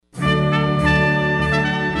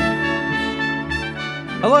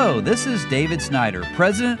Hello, this is David Snyder,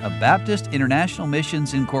 President of Baptist International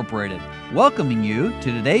Missions Incorporated, welcoming you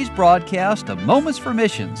to today's broadcast of Moments for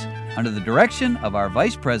Missions under the direction of our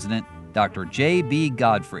Vice President, Dr. J.B.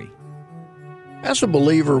 Godfrey. As a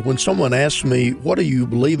believer, when someone asks me, what do you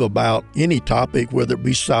believe about any topic, whether it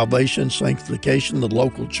be salvation, sanctification, the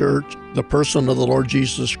local church, the person of the Lord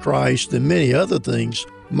Jesus Christ, and many other things,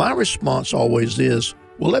 my response always is,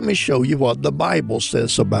 well, let me show you what the Bible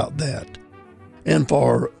says about that. And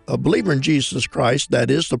for a believer in Jesus Christ, that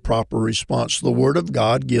is the proper response. The Word of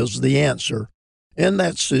God gives the answer. And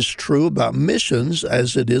that's as true about missions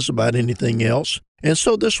as it is about anything else. And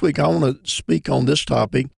so this week I want to speak on this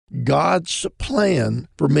topic, God's plan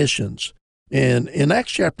for missions. And in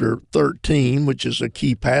Acts chapter 13, which is a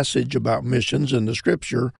key passage about missions in the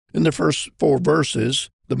Scripture, in the first 4 verses,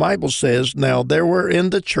 the Bible says, "Now there were in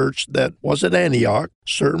the church that was at Antioch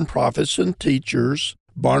certain prophets and teachers,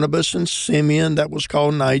 Barnabas and Simeon, that was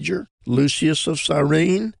called Niger, Lucius of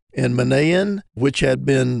Cyrene, and Manaen, which had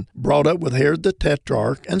been brought up with Herod the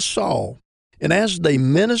Tetrarch, and Saul. And as they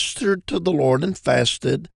ministered to the Lord and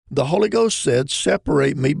fasted, the Holy Ghost said,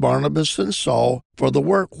 Separate me, Barnabas and Saul, for the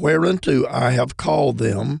work whereunto I have called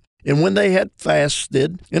them. And when they had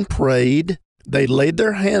fasted and prayed, they laid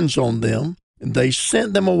their hands on them, and they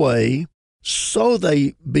sent them away. So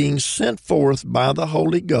they, being sent forth by the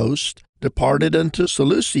Holy Ghost, departed unto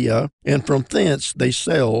Seleucia, and from thence they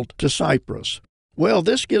sailed to Cyprus." Well,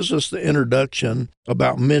 this gives us the introduction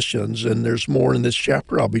about missions, and there's more in this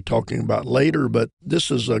chapter I'll be talking about later, but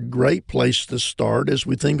this is a great place to start as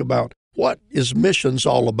we think about what is missions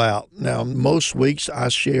all about. Now, most weeks I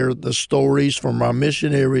share the stories from our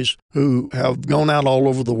missionaries who have gone out all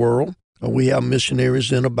over the world. We have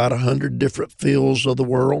missionaries in about 100 different fields of the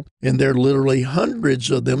world, and there are literally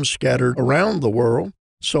hundreds of them scattered around the world.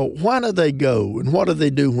 So why do they go, and what do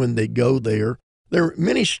they do when they go there? There are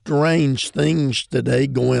many strange things today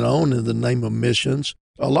going on in the name of missions.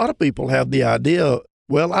 A lot of people have the idea,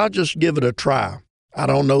 well, I'll just give it a try. I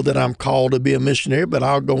don't know that I'm called to be a missionary, but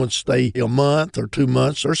I'll go and stay a month or 2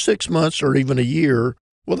 months or 6 months or even a year.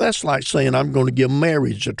 Well, that's like saying I'm going to give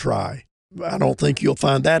marriage a try. I don't think you'll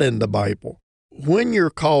find that in the Bible. When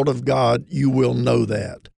you're called of God, you will know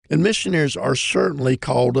that. And missionaries are certainly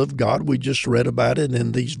called of God. We just read about it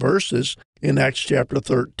in these verses in Acts chapter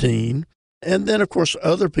 13. And then, of course,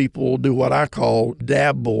 other people will do what I call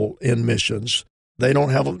dabble in missions. They don't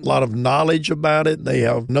have a lot of knowledge about it. They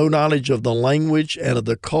have no knowledge of the language and of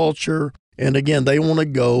the culture. And again, they want to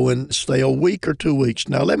go and stay a week or 2 weeks.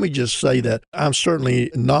 Now, let me just say that I'm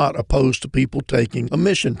certainly not opposed to people taking a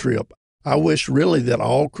mission trip. I wish really that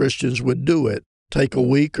all Christians would do it. Take a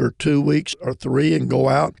week or 2 weeks or 3 and go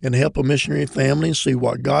out and help a missionary family and see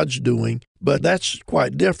what God's doing. But that's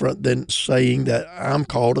quite different than saying that I'm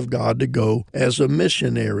called of God to go as a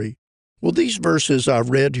missionary. Well, these verses I've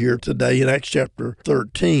read here today in Acts chapter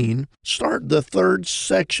 13 start the 3rd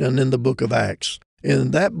section in the book of Acts.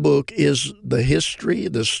 And that book is the history,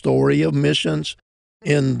 the story of missions.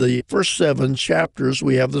 In the first 7 chapters,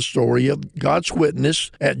 we have the story of God's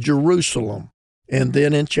witness at Jerusalem. And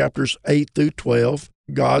then in chapters 8 through 12,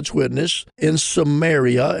 God's witness in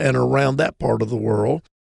Samaria and around that part of the world.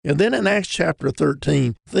 And then in Acts chapter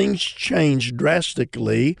 13, things change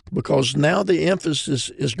drastically because now the emphasis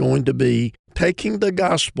is going to be taking the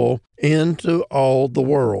gospel into all the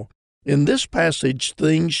world. In this passage,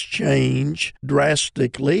 things change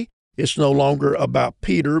drastically. It's no longer about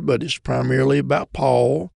Peter, but it's primarily about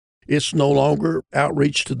Paul. It's no longer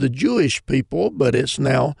outreach to the Jewish people, but it's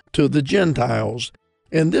now to the Gentiles.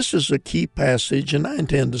 And this is a key passage, and I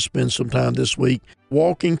intend to spend some time this week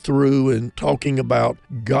walking through and talking about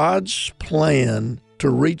God's plan to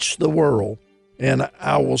reach the world. And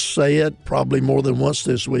I will say it probably more than once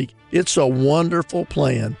this week. It's a wonderful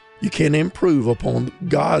plan. You can improve upon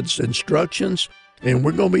God's instructions, and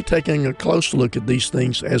we're going to be taking a close look at these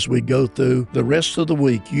things as we go through the rest of the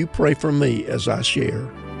week. You pray for me as I share.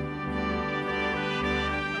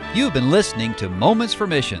 You've been listening to Moments for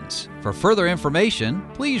Missions. For further information,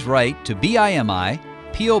 please write to BIMI,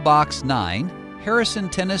 P.O. Box 9, Harrison,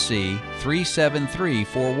 Tennessee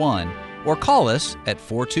 37341, or call us at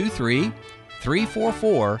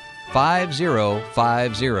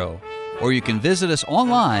 423-344-5050. Or you can visit us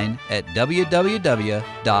online at www.bimi.org.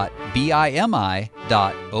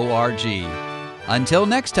 Until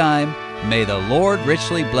next time, may the Lord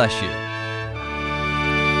richly bless you.